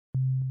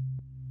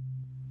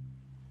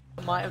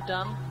Might have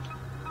done.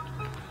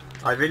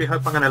 I really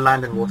hope I'm going to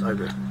land in water. Oh,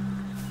 good.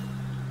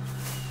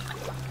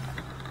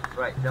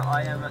 Right, so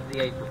I am at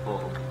the April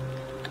portal.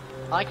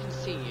 I can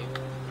see you.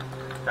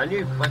 Can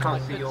you? Because I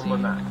can't see you on my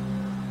map.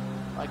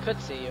 I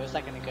could see you a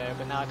second ago,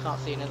 but now I can't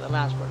see you in the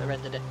lounge where I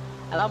rendered it.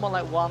 And I'm on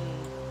like one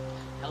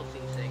healthy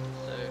thing,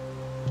 so...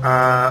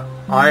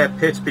 I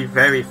appear to be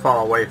very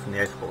far away from the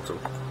 8th portal.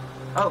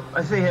 Oh,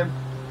 I see him.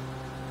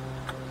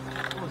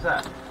 What was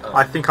that? Oh.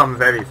 I think I'm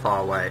very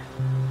far away.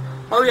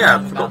 Oh yeah,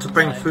 I forgot to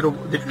bring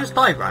food. Did you just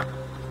die, Grant?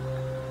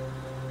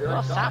 You're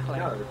a sapling.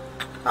 No.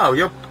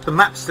 Oh, the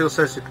map still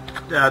says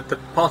the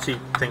party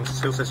thing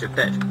still says you're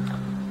dead.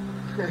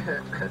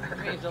 It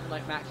means I'm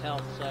like max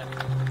health, so...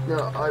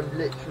 No, I'm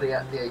literally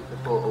at the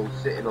 8th portal,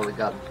 sitting on a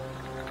gun.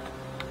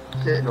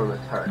 Sitting on a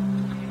turret.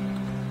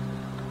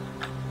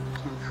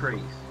 Some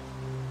trees.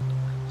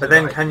 But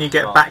then, can you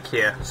get back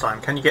here,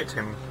 Simon? Can you get to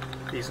him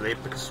easily?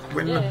 Because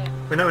we're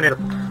nowhere near.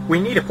 We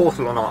need a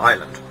portal on our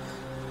island.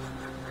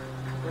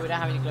 But we don't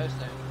have any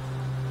glowstone.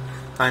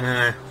 I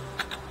know.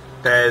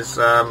 There's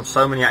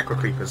so many aqua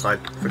creepers. I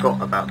forgot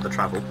about the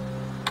travel.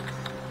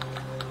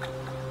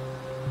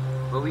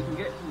 Well, we can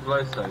get some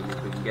glowstone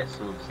if we can get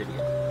some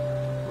obsidian.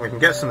 We can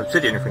get some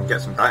obsidian if we can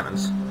get some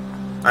diamonds.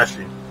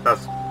 Actually,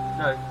 that's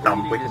No,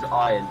 dumb. we need is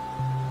iron.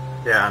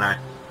 Yeah, I know.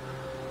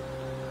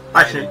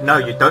 Actually, no,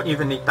 you don't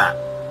even need that.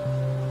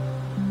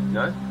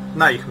 No?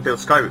 No, you can build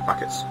skyroot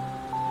buckets,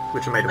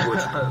 which are made of wood.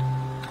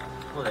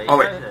 Well, there you Oh, go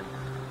wait. then.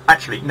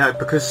 Actually, no,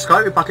 because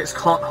skyroot buckets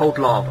can't hold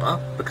lava,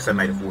 because they're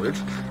made of wood,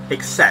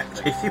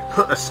 except if you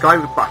put a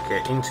skyroot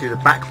bucket into the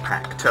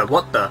backpack to...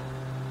 What the...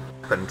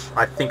 happened?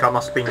 I think I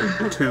must have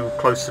been too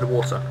close to the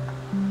water.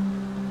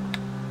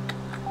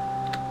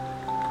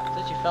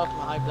 Since you fell from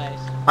a high place.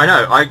 I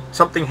know,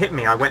 something hit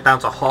me, I went down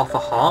to half a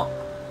heart,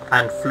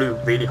 and flew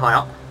really high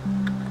up.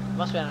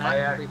 Must have been an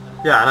aqua creeper.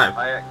 Yeah, I know.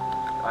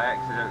 I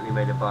accidentally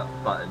made a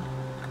button.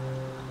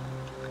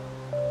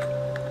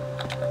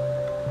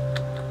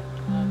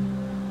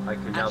 I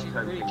can now Actually,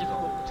 turn really things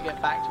difficult on. to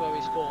get back to where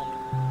we spawned.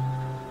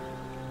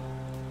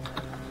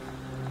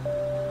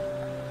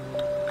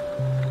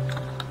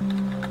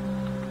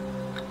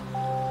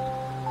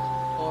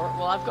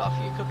 Well, I've got a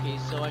few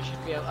cookies, so I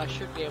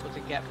should be able to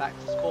get back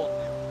to spawn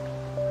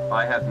now.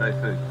 I have no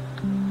food.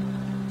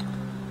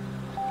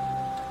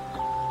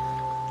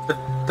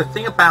 The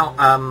thing about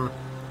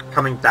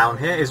coming down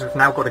here is we've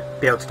now got to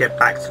be able to get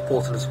back to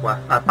portal as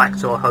well, back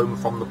to our home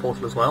from the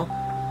portal as well.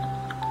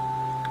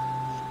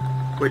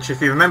 Which,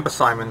 if you remember,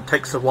 Simon,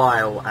 takes a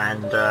while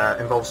and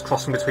involves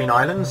crossing between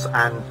islands.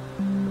 And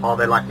are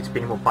there likely to be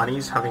any more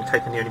bunnies, having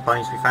taken the only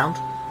bunnies we found?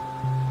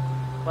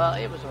 Well,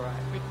 it was alright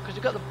because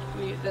we've got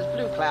there's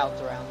blue clouds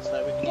around,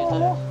 so we can use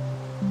those.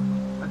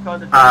 I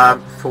found a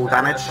full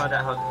damage. I found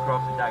out how to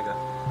craft a dagger.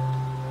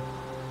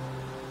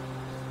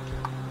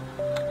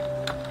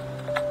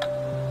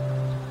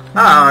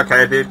 Oh,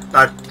 okay.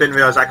 I didn't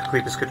realise aqua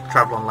creepers could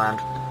travel on land.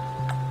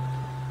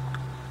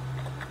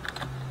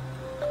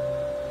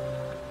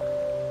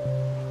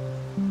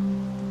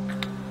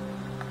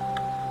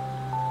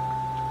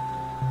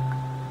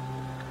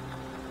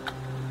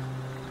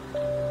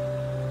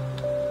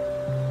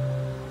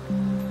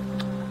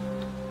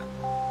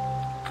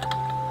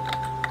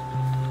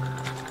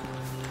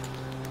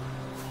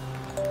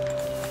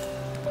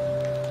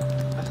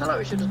 I feel like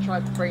we should have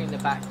tried bringing the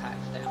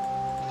backpacks down.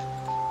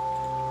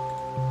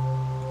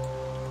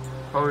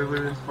 Probably would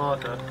have been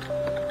smarter.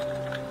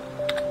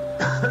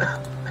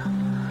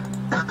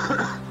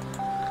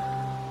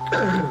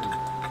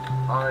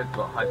 I've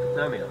got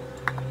hypothermia.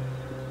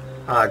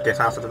 Get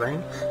out of the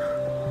vein.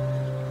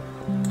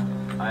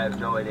 I have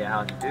no idea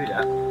how to do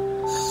that.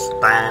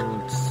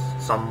 Stand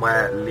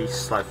somewhere at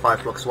least like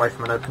 5 blocks away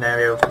from an open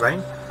area of the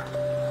vein.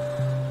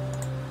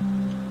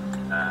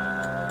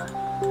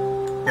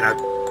 You know,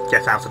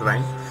 get out of the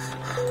vein.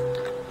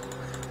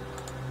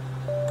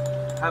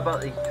 How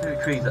about these two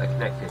trees that are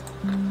connected?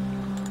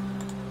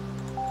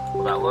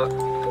 Will that work?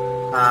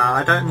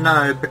 I don't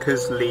know,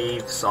 because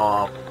leaves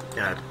are,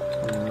 you know,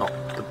 not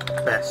the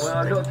best Well,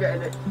 I'm thing. not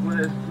getting it. Well,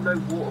 there's no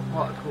water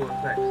particle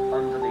effects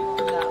underneath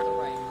Get them. out of the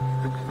rain.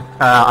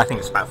 I think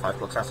it's about 5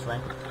 blocks out of the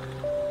vein.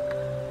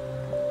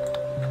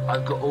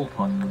 I've got all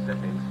particle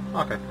settings,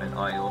 Okay. and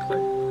I also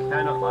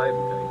cannot. I'm going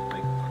to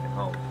make a fucking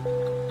hole.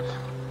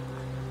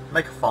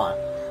 Make a fire.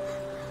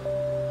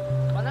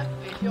 Why not,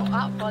 if you're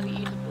up by the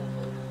ether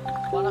portal,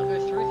 why not go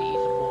through the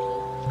ether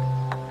portal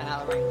and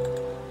out of the rain?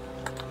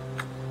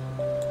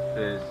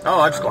 Because Oh,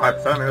 I just got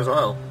hypothermia as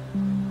well.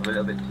 I'm a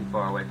little bit too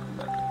far away from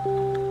that.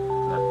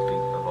 That to be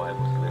a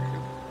viable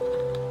solution.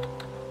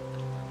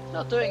 It's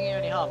not doing you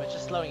any harm, it's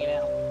just slowing you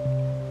down.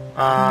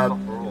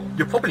 Overall.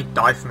 You'll probably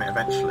die from it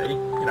eventually.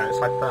 You know, it's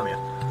hypothermia.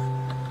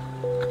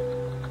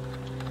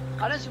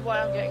 I don't see why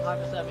I'm getting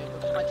hypothermia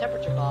because my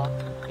temperature bar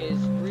is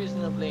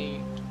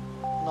reasonably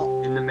not.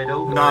 In the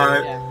middle?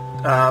 No.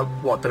 Yeah.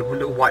 What? The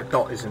little white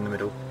dot is in the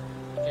middle.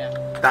 Yeah.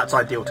 That's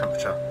ideal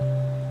temperature.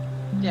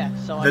 Yeah,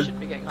 so I should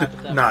be getting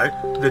hypothermia.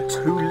 No, the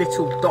 2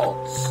 little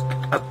dots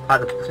at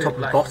the top and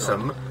black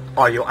bottom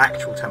are your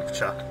actual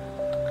temperature.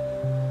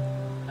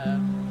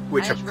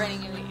 which and it's are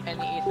raining in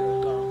the ether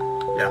as well.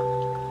 yeah.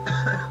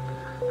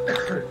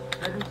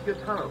 Head into your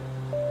tunnel.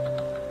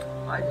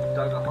 I just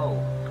dug a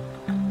hole.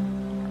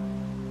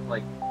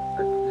 Like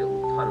a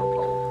little tunnel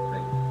hole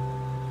thing.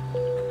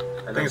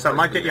 And Things then that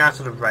might get you out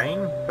of the rain,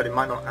 but it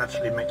might not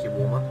actually make you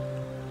warmer.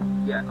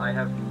 Yeah, I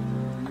have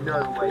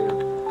no way of...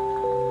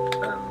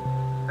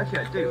 actually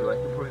I do. I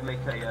could probably make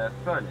a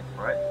furnace,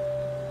 right?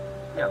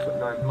 Yeah, I've got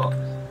 9 blocks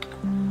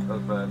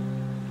of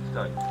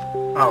stone.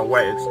 Oh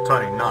wait, it's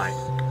turning night.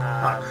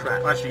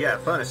 Crap. Actually, yeah, a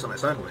furnace on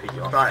its own will heat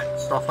you up. Right,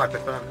 starfire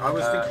therm. I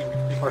was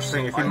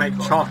thinking if you make I've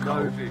got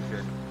charcoal. no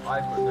vision.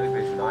 I've got no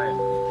vision. I am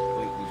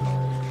completely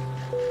blind.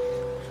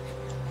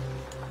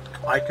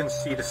 I can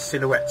see the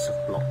silhouettes of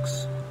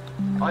blocks.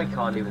 I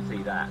can't even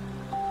see that.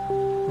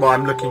 Well,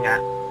 I'm looking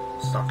at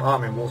stuff. Oh,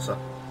 I'm in water.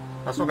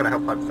 That's not going to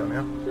help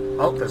hypothermia.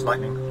 Oh, there's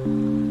lightning.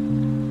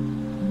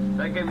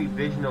 That gave me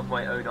vision of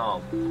my own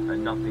arm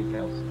and nothing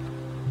else.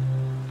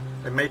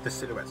 It made the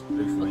silhouettes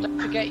blue for Well, me. don't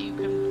forget you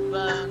can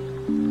burn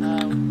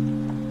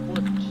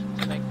wood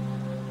to make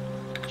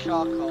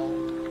charcoal.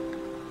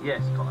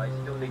 Yes, but I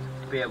still need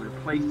to be able to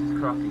place this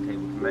crafting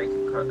table to make a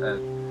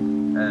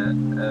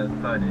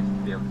furnace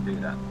to be able to do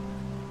that.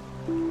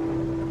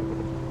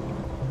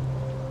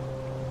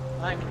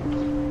 I'm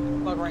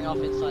buggering off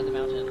inside the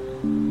mountain.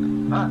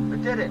 Ah, I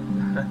did it!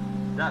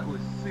 That was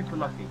super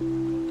lucky.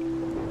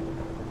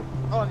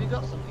 Oh, have you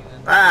got something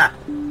then? Ah!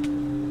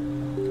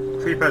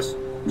 Creepers.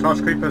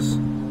 Charge creepers.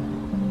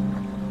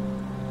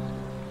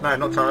 No,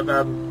 not charge.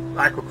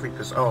 Aqua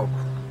creepers. Oh,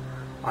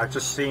 I've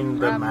just seen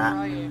the Where are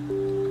map. you?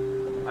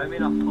 I'm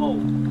in a hole,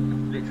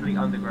 literally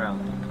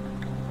underground.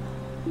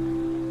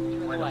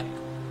 Which way?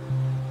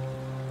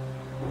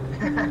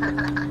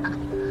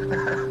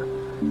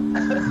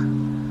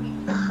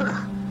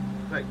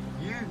 Right,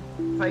 you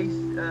face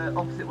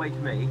opposite way to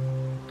me,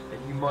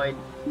 and you mine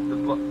the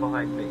block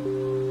behind me. I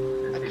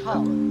Let's see if that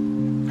can't.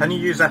 works. Can you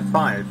use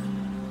F5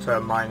 to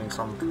mine in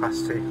some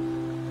capacity?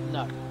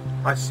 No.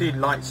 I see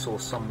light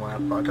source somewhere,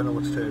 but I don't know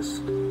what it is.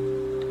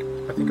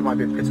 I think it might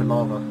be a pit of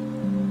lava.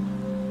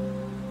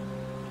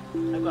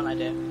 I've got an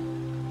idea.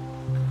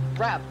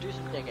 Rab, do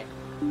some digging.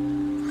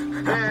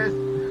 Yes.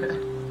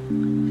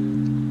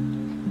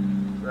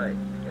 Right,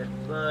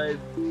 F5.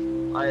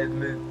 I have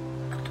moved.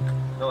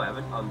 No, I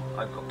haven't.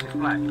 I've got pitch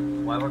black.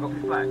 Why have I got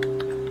pitch black? The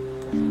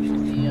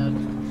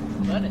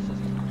furnace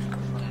isn't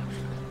run out.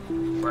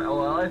 Right, oh,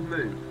 well, I've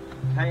moved.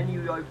 Can you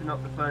open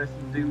up the furnace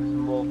and do some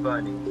more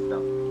burning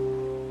stuff?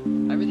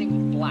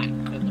 Everything's black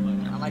at the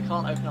moment, and I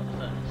can't open up the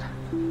furnace.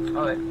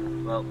 Alright,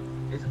 well,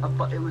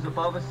 it was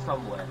above us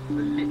somewhere. So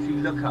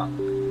literally look up.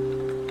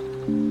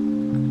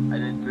 And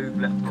then move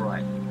left to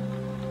right.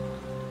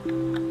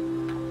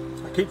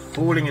 I keep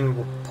falling in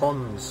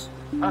ponds.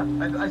 Ah,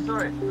 I saw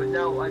it, but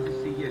now I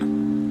just see you.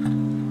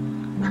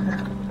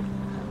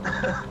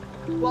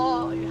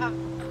 Well, you have...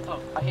 Oh,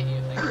 I hit you, I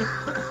think.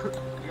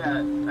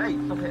 Yeah, hey,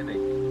 stop hitting me.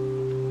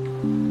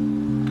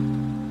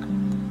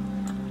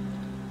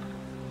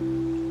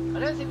 I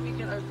don't think we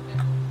can open it.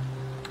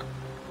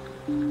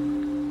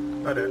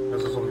 That it.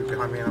 There's a zombie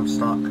behind me and I'm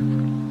stuck.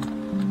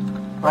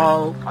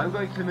 Oh, I'm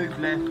going to move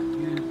left,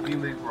 you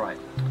move right.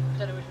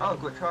 Don't know which Oh, way.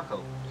 I've got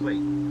charcoal.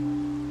 Sweet.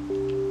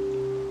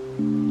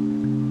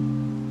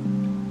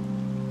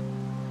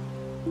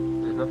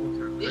 There's nothing to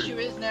The remove. issue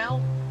is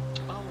now...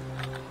 Oh.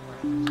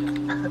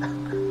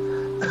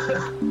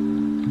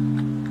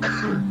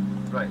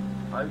 Right,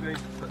 I'm going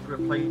to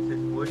replace this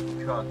wood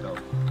with charcoal.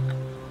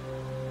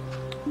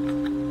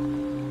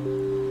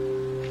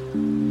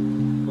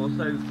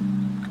 Also,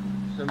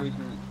 for some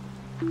reason,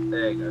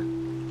 there you go.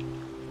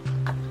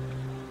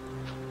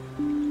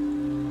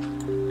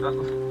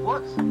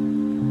 What?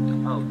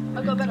 Oh,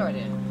 I've got a better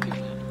idea.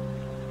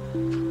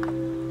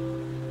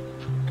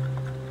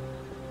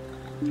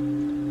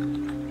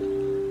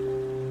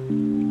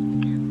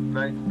 you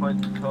managed to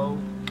find some coal?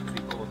 That'd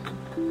be awesome.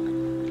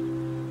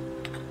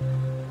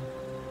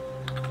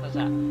 What's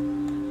that?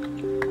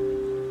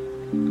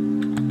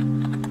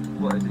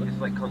 What, is it just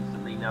like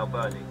constantly now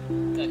burning?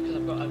 No, because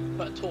I've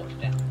put a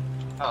torch down.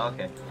 Oh,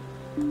 okay.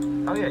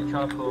 Oh yeah,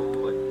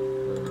 charcoal and...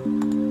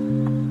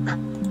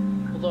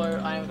 Although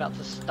I am about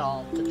to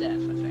starve to death,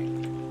 I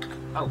think.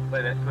 Oh,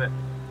 wait a minute, come here.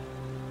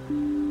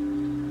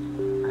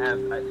 I have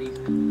at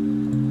least...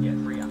 yeah,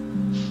 3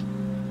 apples.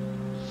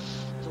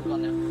 It's all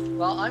gone now.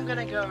 Well, I'm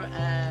gonna go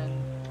and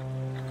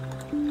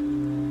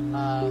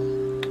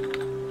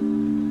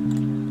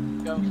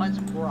go and find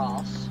some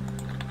grass.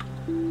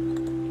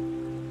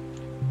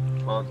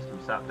 Plant some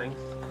saplings.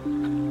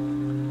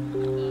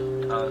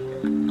 Uh, Oh,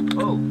 okay.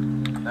 Oh,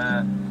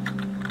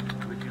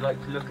 would you like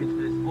to look into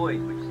this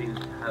void, which seems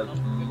to have Oh,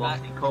 go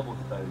mossy back.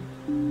 cobblestone?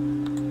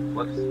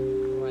 Whoops.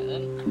 right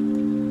then.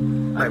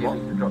 I Wait, didn't what?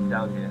 mean to drop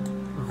down here.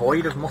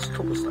 void of moss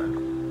cobblestone.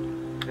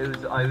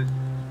 I was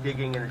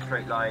digging in a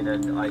straight line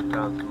and I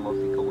found some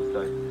mossy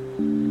cobblestone.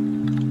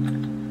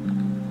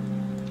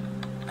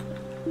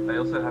 I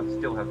also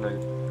still have no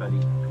any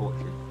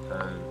torches, so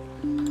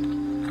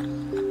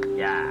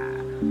yeah.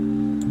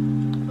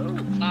 Oh,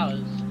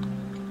 flowers.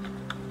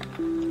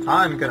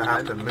 I'm gonna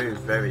have to move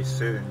very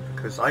soon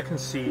because I can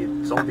see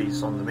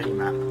zombies on the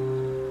mini-map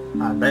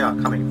and they are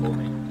coming for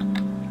me.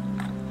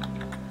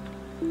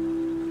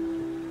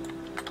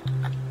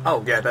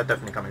 Oh yeah, they're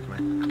definitely coming for me.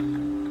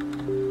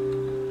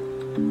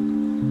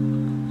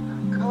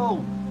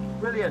 Cool.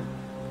 Brilliant.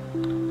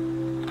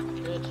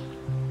 Good.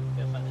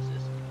 Your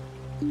furnaces.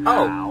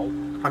 Oh, Ow.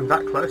 I'm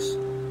that close.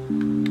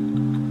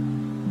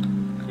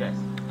 Yes,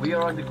 we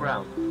are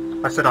underground.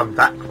 I said I'm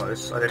that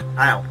close. I didn't.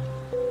 Ow.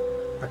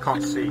 I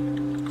can't see.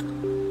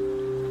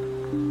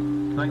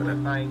 Bang,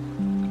 bang, bang.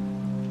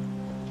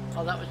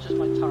 Oh, that was just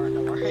my turret,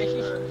 don't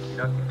worry.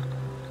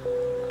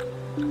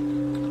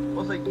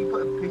 Also, you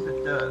put a piece of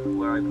dirt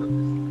where I put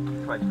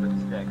this, tried to put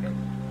the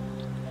staircase.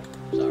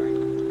 Sorry.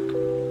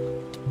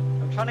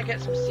 I'm trying to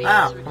get some seeds.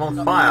 Ah, so we I'm can on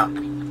stop fire.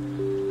 the-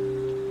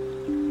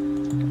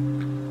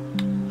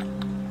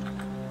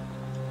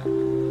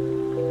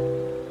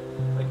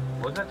 Wait,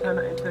 what did that turn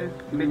it into?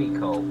 Mini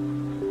coal.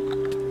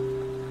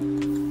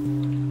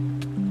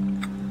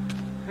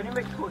 Can you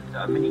make torches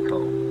out of mini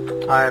coal?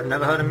 I have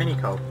never heard of mini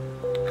coal.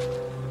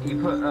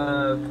 You put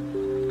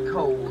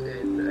coal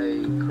in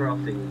a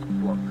crafting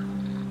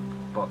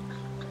box.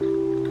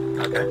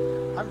 Okay.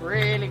 I'm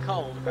really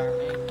cold,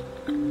 apparently.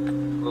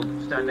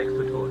 We'll stand next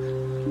to a torch.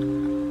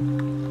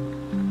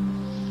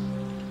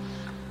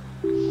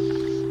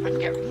 You can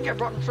get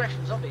rotten flesh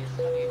from zombies,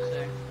 can't you?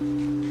 So,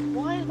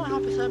 why is my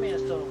hypothermia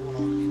still on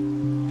one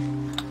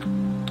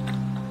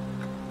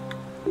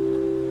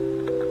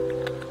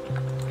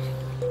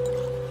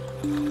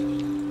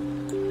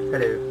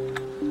Hello.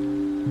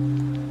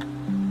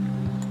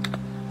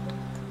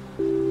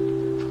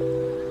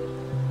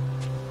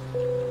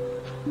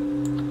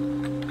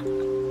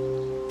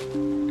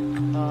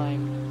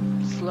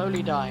 I'm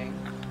slowly dying,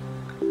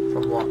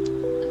 From what?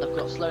 and I've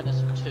got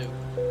slowness of 2.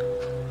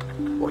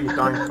 What are you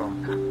dying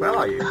from? Where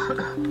are you?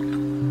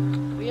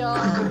 We are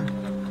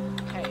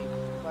okay,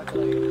 right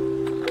below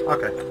you.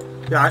 Okay.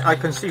 Yeah, I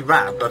can see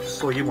Rab. I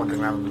saw you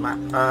wandering around on the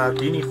map.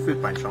 Do you need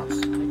food by any chance?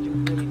 I do really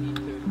need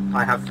food.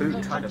 I have food. No,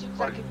 Kind come of to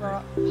exactly fight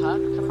where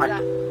come I- to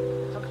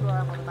where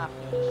I'm on the map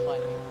and you'll just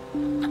find me.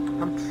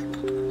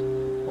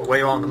 Well, where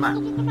you are on the map?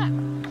 Look at the map.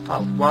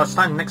 Oh, well, I was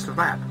standing next to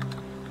Rab.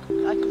 I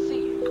can see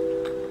you.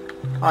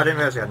 Oh, I didn't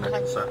realise you had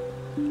no sir.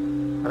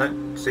 I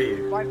don't see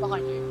you. Right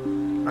behind you.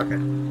 Okay.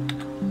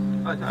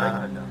 Oh, did I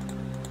turn down?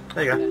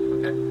 There you go.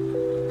 Okay.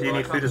 Do you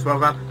Well, need food as well,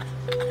 Rab?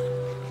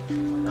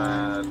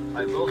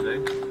 I will do.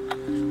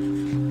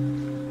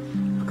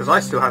 Because I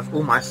still have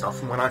all my stuff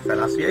from when I fell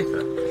out of the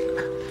Aether.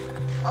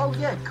 Oh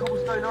yeah,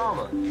 cobblestone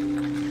armor.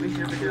 We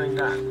should be doing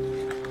that.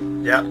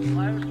 Yeah. I was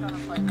trying to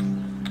find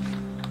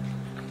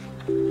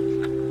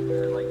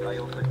Like I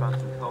also found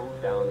some coal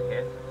down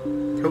here.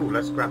 Cool,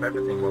 let's grab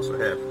everything whilst we're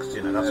here. Because,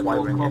 you know, that's why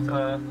more we're in Aether.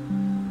 copper,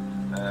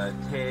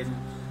 tin.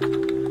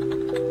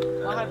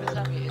 my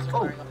hypothermia isn't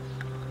oh. very much.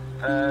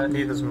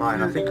 Neither's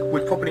mine. I think we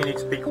probably need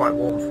to be quite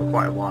warm for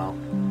quite a while.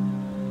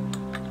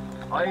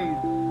 I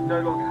no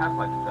longer have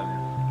hypothermia.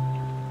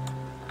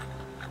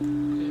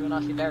 Because you were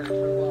nicely buried for a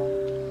while.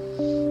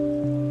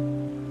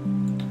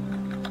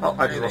 Oh,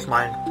 I just Really? lost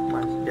mine.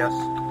 Yes.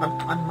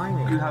 I'm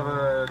mining. You have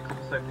a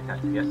cobblestone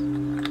pickaxe, yes?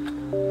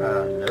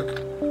 Nope.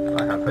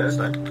 I have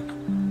redstone.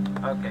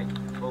 Okay.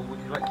 Well, would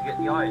you like to get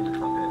the iron that's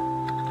up here?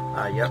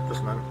 Yep,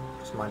 just a moment.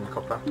 Just mine the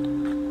copper.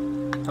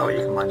 Oh,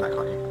 you can mine that,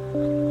 can't you?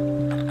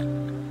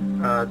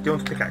 Do you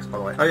want a pickaxe, by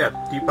the way? Oh yeah,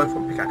 do you both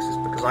want pickaxes?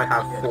 Because I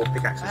have 4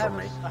 pickaxes on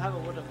me. I have a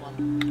wooden one.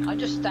 I'm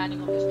just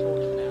standing on this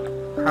torch for now.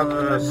 Have I a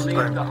believe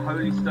stone. that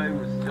holy stone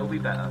would still be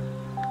better.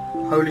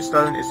 Holy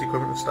stone is the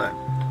equivalent of stone.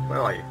 Where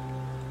are you?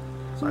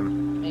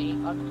 Simon. Me,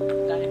 I'm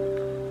down here.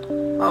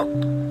 Oh,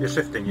 you're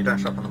shifting, you don't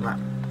show up on the map.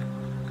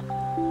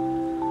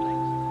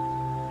 Thanks.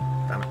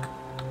 Damn it.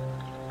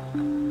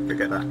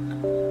 Forget that. I'm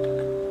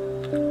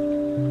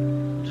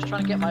just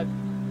trying to get my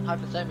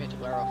hypothermia to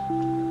wear off.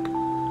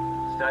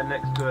 Stand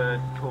next to a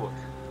torch.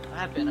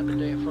 I've been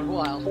doing it for a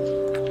while.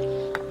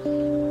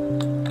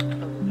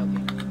 Probably help you.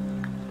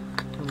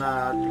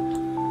 Nah,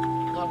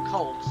 Well, I'm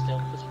cold still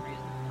for some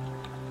reason.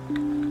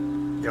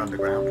 you're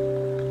underground.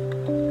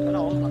 But no,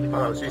 I wasn't Oh,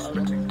 that was you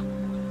sprinting.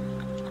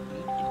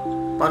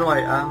 By the way,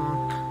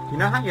 you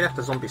know how you left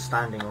the zombie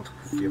standing on top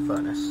of your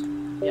furnace?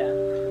 Yeah.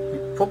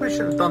 You probably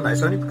shouldn't have done that.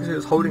 It's only because it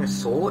was holding a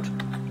sword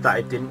that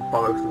it didn't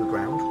burrow through the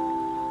ground.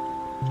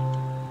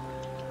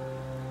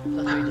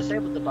 So you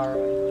disabled the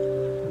burrowing.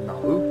 No.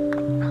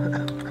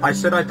 I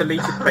said I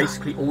deleted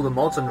basically all the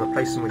mods and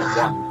replaced them with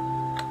one.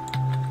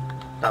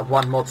 That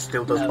one mod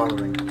still does No.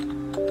 burrowing.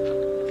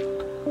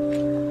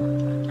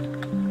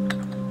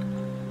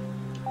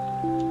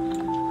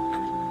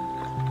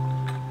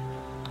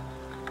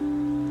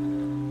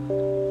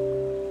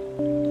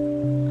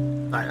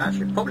 I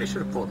actually probably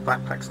should have brought the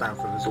backpacks down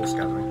for resource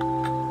gathering.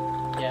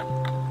 Yeah.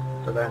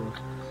 But then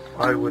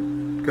I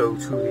would go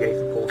to the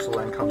Aether portal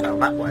and come down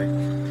that way.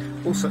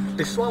 Also,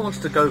 this is why I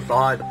wanted to go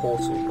via the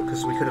portal,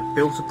 because we could have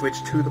built a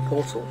bridge to the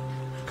portal,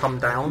 come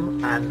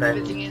down, and The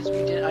then... thing is, I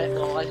didn't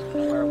know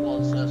where it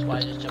was, so that's why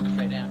I just jumped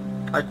straight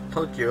down. I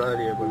told you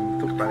earlier when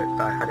we talked about it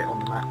that I had it on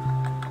the map.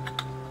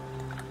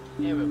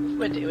 Yeah,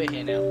 we're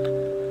here now.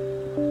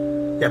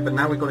 Yeah, but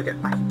now we've got to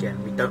get back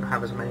again. We don't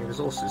have as many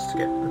resources to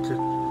get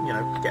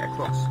get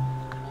across.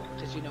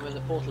 Because you know where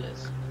the portal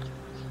is.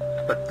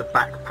 But the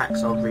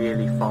backpacks are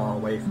really far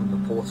away from the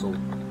portal.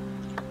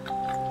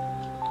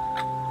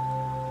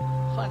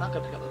 Fine, I'll go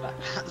pick up the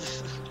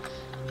backpacks.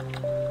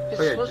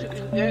 Oh, yeah. Suppose we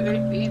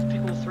need to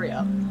pick all three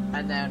up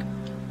and then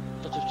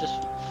sort of just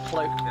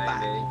float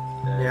back.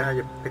 Yeah,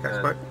 your pickaxe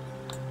boat.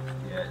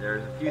 Yeah,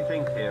 there's a few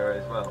things here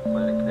as well.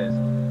 Like there's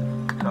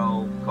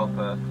coal,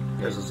 copper.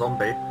 There's a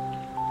zombie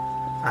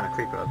and a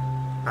creeper,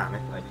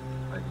 apparently.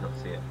 I did not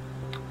see it.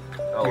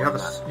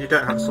 You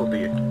don't have a sword, do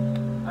you?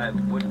 I have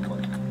a wooden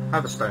one. I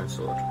have a stone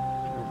sword.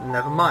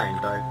 Never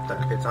mind, I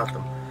don't appear to have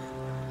them.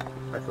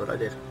 I thought I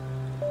did.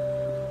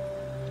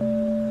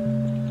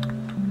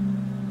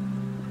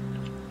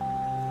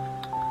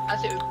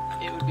 As it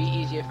would be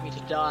easier for me to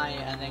die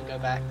and then go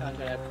back, I'm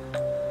gonna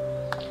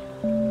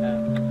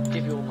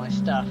give you all my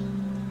stuff.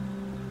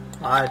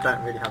 I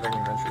don't really have any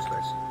inventory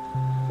space.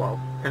 Well,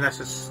 unless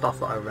it's stuff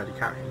that I'm already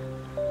carrying.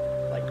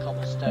 Like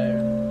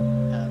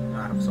cobblestone,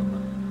 I have some.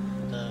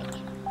 dirt. Do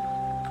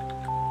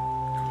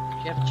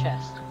you have a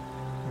chest?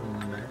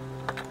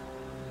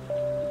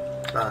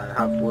 No. I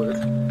have wood.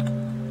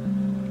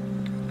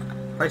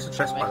 Place a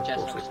chest by Make a the chest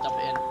portal. and stuff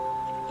it in.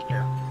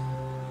 Yeah.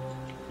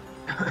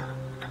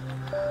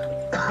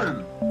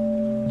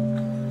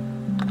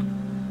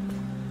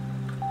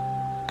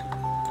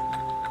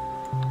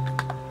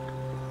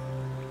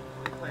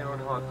 Player on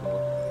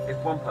hardcore. If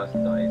one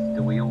person dies,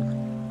 do we all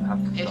have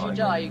to If start you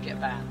die, again? you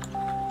get banned.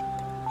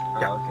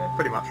 Yeah, Oh, okay.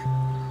 pretty much.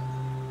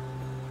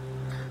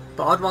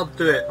 But I'd rather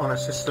do it on a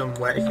system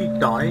where if you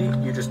die,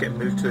 you just get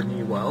moved to a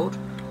new world,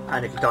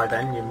 and if you die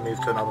then, you move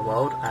to another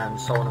world, and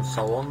so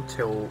on,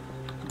 till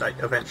like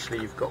eventually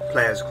you've got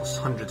players across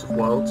hundreds of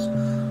worlds.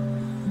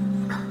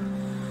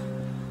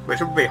 Which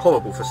would be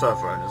horrible for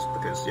server owners,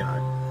 because, you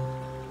know,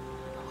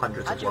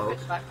 hundreds How'd of you fit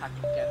worlds. the backpack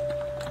again?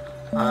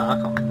 I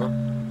can't remember.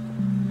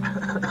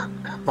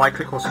 Right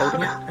click was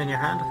holding it in your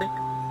hand, I think?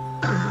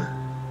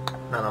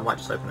 No, I might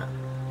just open it.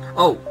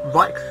 Oh,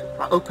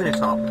 open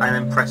it up and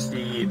then press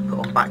the put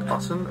on back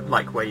button,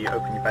 like where you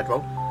open your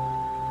bedroll.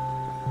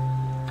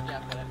 Yeah,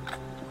 I've got it.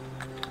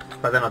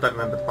 But then I don't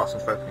remember the button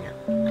for opening it.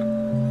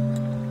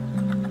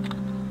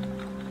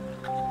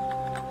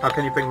 How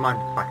can you bring mine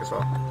back as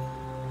well?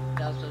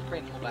 That was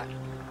bring them all back.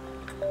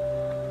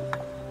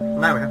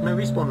 No, we have no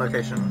respawn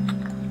location.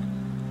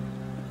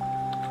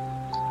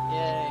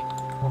 Yay.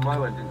 Well, my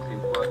one didn't seem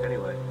to work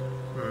anyway.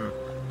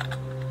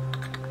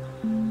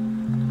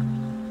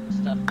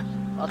 Stuff.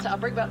 I'll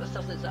bring back the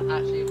stuff that's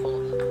actually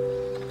important.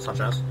 Such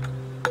as?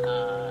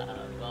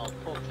 Well,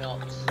 pork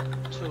chops,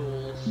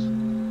 tools,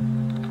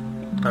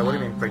 Oh, what do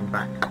you mean bring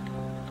back?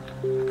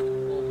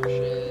 wall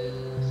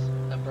brushes,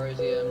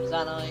 ambrosium,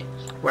 zanite.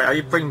 Wait, are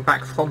you bringing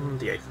back from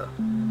the Aether?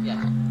 Yeah.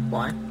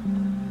 Why?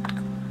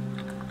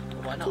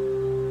 Well, why not?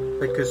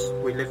 Because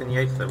we live in the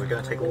Aether, we're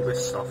going to take all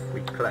this stuff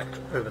we collect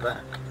over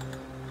there.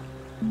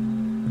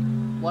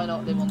 Why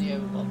not live on the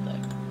Overworld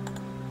though?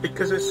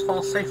 Because it's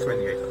far safer in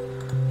the Aether.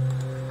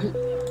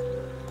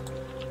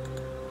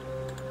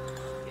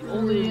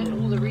 All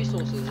the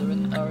resources are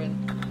in the Overworld.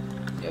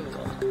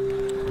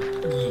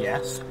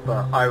 Yes,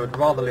 but I would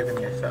rather live in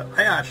the Aether.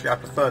 A, actually, I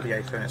prefer the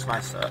Aether and it's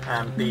nicer,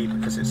 and B,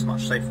 because it's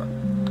much safer.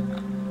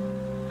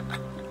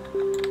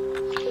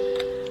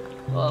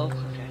 Well,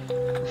 okay.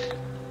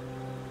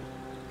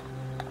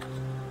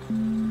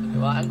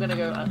 Well, I'm gonna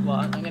go. I'm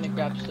gonna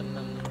grab some.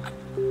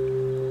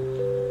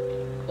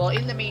 Well,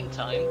 in the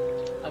meantime,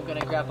 I'm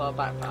gonna grab our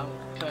backpack. I'm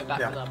coming back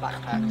with our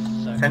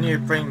backpacks. So. Can you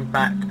bring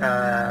back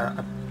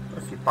a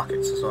few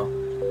buckets as well?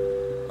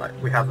 Like,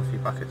 we have a few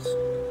buckets.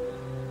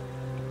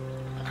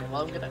 Okay.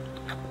 Well,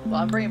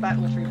 I'm bringing back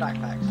all 3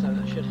 backpacks, so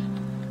that should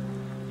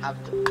have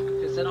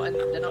because they're not in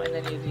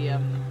any of the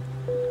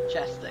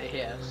chests that are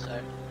here. So.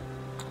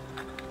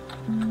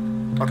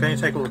 Or can you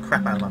take all the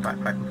crap out of my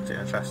backpack and put it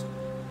in a chest?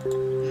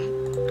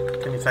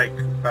 Can you take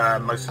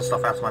most of the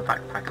stuff out of my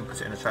backpack and put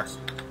it in a chest?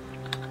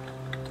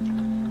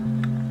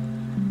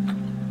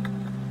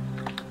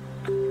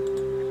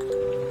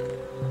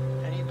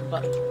 I need the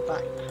button for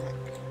backpack.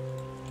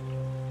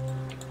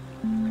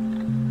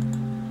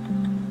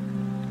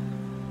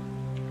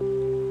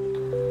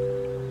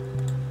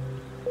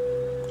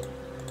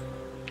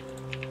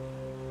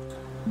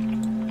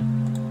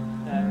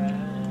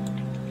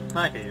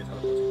 I can use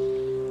it.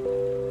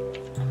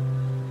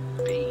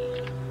 B.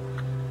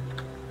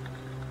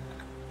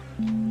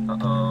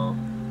 Uh-oh.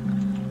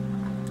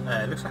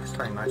 It looks like it's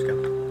playing nice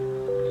again.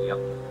 Yep.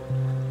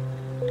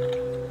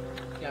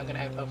 Yeah, I'm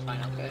gonna. Oh, fine.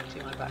 I'll go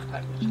to my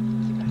backpack, which I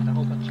think I had a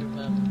whole bunch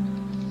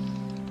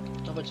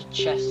of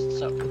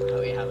chests up that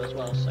we have as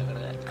well. So I'm gonna.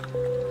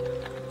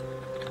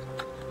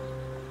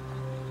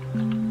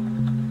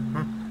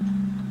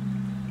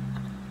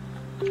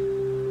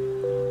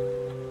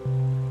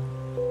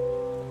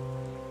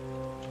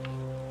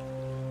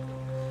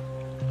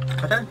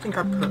 I don't think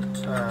I put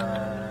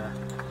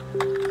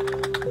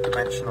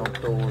dimensional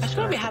doors. I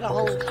swear we had a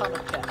whole ton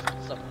of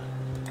chests somewhere.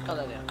 Oh,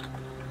 there they are.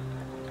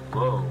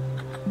 Whoa.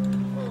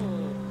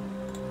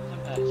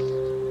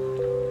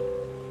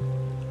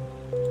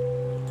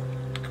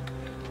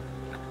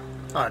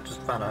 Oh, I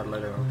just found out a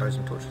load of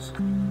opposing torches.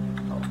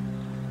 Oh.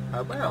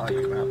 Where are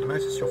you? I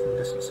noticed you're from a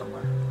distance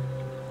somewhere.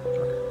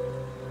 Okay.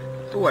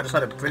 Oh, I just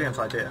had a brilliant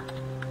idea.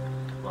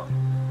 What?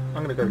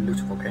 I'm going to go loot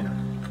a volcano.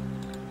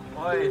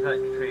 Why is that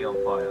tree on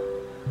fire?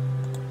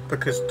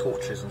 Because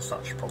torches and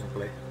such,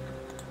 probably.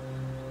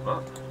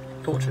 What?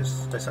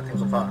 Torches, they set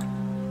things on fire.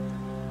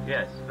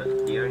 Yes, but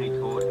the only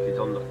torch is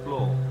on the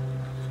floor.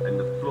 And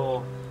the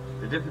floor,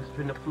 the difference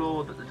between the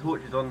floor that the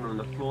torch is on and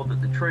the floor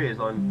that the tree is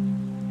on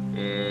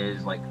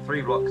is like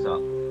 3 blocks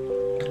up.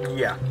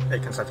 Yeah,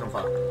 it can set it on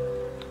fire.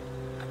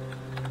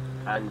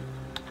 And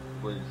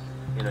was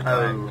in a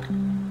diagonal.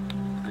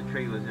 The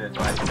tree was in a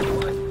diagonal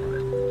line from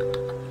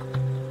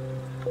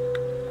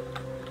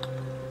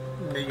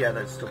it. Yeah,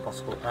 that's still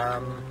possible.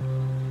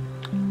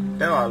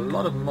 There are a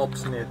lot of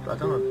mobs near... I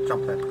don't want to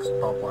jump there because of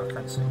barbed wire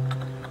fencing.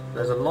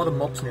 There's a lot of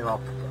mobs near our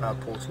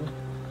portal.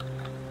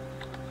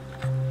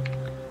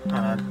 And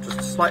I'm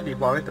just slightly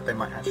worried that they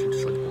might actually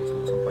destroy the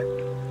portal at some point.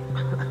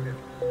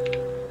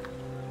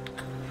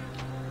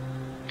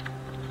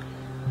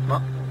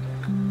 What?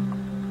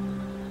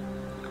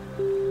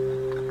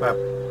 Well...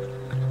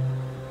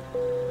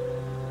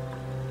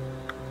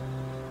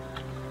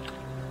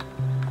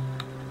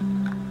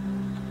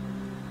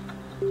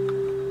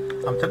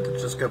 I'm tempted to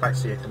just go back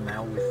to the Ethan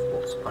now with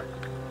what's like...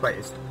 Wait,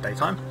 it's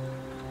daytime?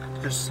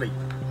 Just sleep.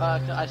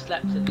 I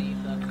slept in the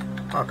ether.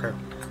 Okay.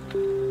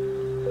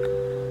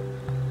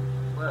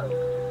 Well,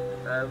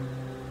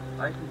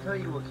 I can tell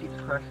you what keeps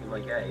crashing my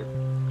game.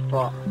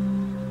 What?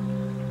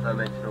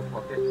 Dimensional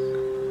pockets.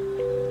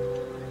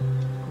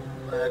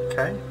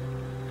 Okay.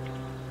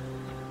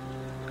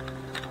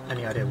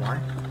 Any idea why?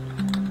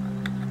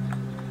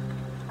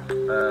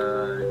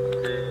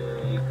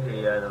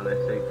 DP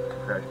analytics,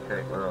 crash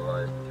check,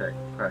 analyze, check,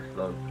 crash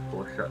log,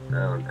 or shut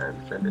down, and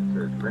send it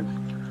to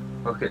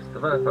Dimension Pockets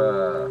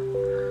developer.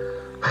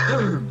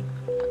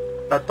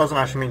 That doesn't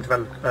actually mean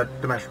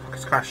Dimensional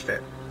Pockets crashed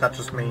it. That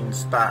just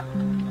means that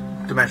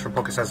Dimensional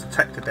Pockets has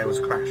detected there was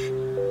a crash.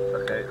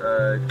 Okay,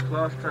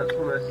 class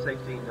transformers,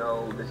 safety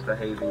null,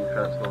 misbehaving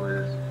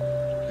transformers,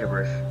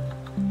 gibberish.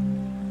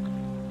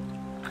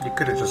 You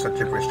could have just said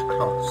gibberish to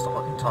class the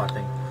whole entire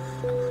thing.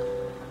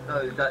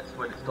 No, that's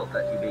when it stopped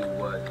actually being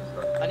words and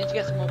stuff. I need to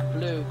get some more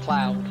blue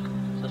cloud. So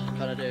that's what I'm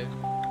trying to do.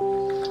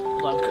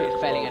 Well, I'm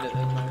failing at it at the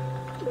moment.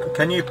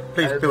 Can you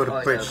please build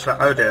a bridge?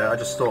 Oh dear, I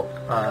just thought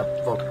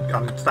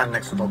I'm standing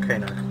next to a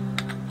volcano.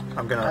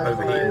 I'm going to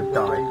overheat and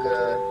die.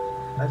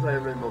 As I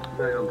am no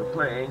longer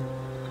playing,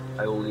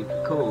 I will leave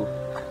the call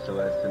so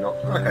as to not...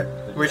 Okay,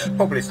 we should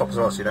probably stop as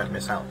well so you don't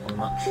miss out on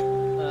much. That's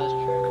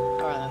true.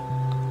 Alright then.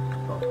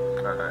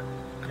 Alright.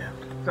 Yeah.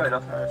 Fair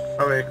enough.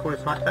 Shall we call it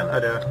tonight then? Oh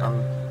dear,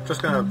 I'm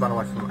just going to run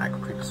away from Aqua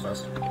Creepers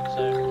first. So,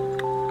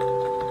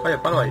 Oh yeah,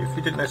 by the way, if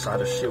you didn't notice, I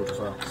had a shield as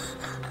well.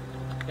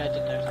 yeah, I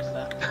did notice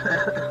that.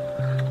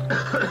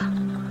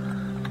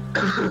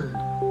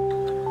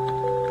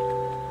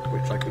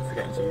 Which I keep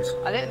forgetting to use.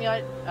 I think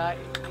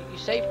you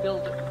say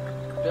build a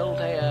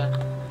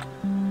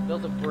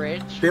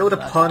bridge. Build a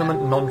That's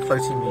permanent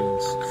non-floating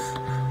means.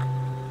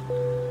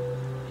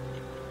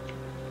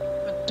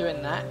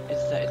 Doing that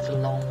is that it's a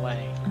long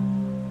way.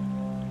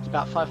 It's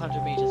about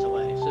 500 meters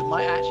away, so it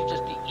might actually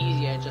just be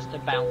easier just to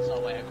bounce our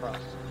way across.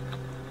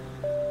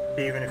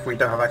 Even if we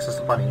don't have access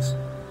to bunnies.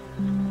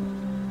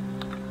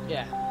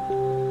 Yeah.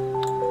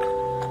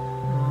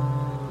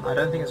 I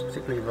don't think it's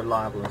particularly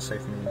reliable and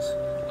safe means.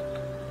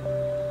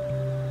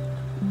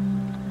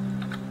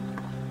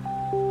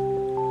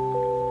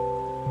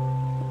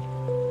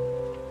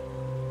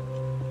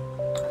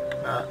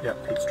 Yeah,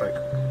 heat stroke.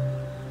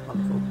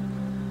 Wonderful.